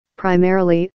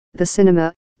Primarily, the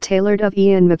cinema, tailored of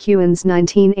Ian McEwan's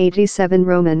 1987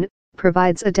 Roman,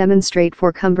 provides a demonstrate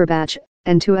for Cumberbatch,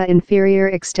 and to an inferior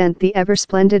extent the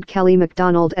ever-splendid Kelly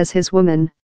Macdonald as his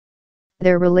woman.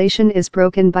 Their relation is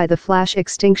broken by the flash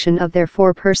extinction of their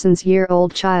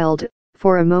 4-year-old child,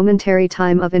 for a momentary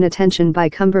time of inattention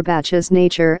by Cumberbatch's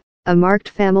nature. A Marked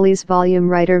Families volume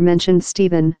writer mentioned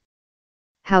Stephen.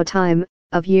 How time,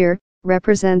 of year,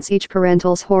 represents each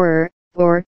parental's horror,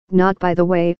 or, not by the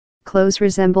way, close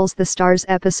resembles the Star's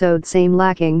episode Same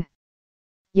Lacking.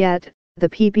 Yet, the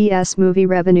PBS movie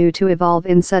revenue to evolve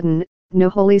in sudden, no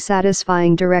wholly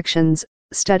satisfying directions,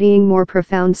 studying more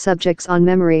profound subjects on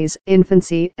memories,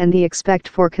 infancy and the expect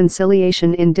for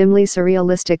conciliation in dimly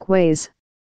surrealistic ways.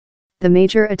 The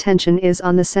major attention is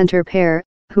on the center pair,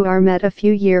 who are met a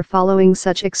few years following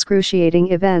such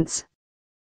excruciating events.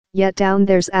 Yet down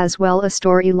there's as well a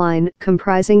storyline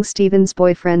comprising Stephen's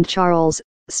boyfriend Charles,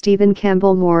 Stephen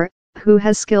Campbell Moore, who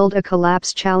has skilled a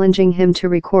collapse challenging him to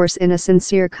recourse in a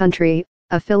sincere country,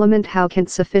 a filament how can't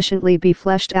sufficiently be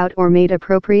fleshed out or made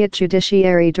appropriate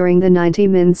judiciary during the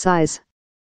 90-min size.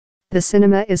 The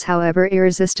cinema is however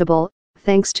irresistible,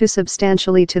 thanks to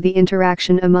substantially to the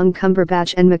interaction among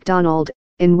Cumberbatch and Macdonald,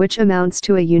 in which amounts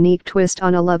to a unique twist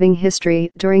on a loving history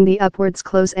during the upwards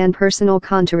close and personal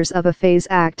contours of a phase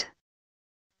act.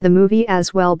 The movie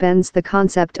as well bends the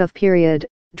concept of period,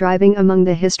 driving among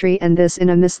the history and this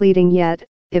in a misleading yet,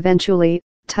 eventually,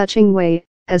 touching way,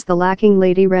 as the lacking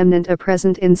lady remnant a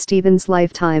present in Stephen's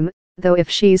lifetime, though if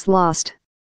she's lost.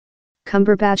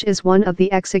 Cumberbatch is one of the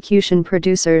execution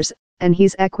producers, and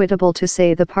he's equitable to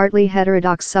say the partly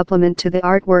heterodox supplement to the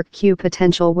artwork Q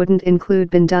potential wouldn't include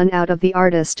been done out of the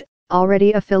artist,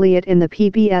 already affiliate in the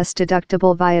PBS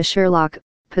deductible via Sherlock,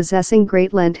 possessing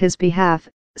great lent his behalf,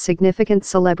 significant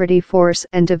celebrity force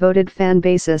and devoted fan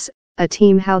basis, a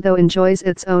team how though enjoys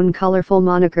its own colorful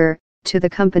moniker, to the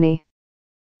company.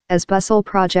 As bustle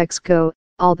projects go,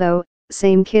 although,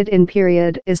 Same Kid in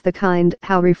Period is the kind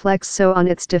how reflects so on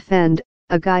its defend,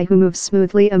 a guy who moves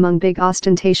smoothly among big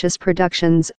ostentatious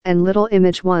productions and little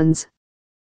image ones.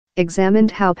 Examined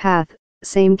how path,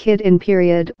 Same Kid in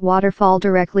Period waterfall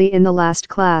directly in the last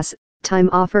class, time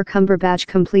offer Cumberbatch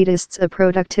completists a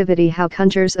productivity how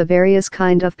conjures a various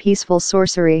kind of peaceful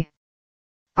sorcery.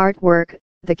 Artwork,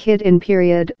 The Kid in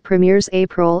Period premieres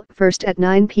April 1 at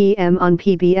 9 p.m. on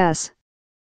PBS.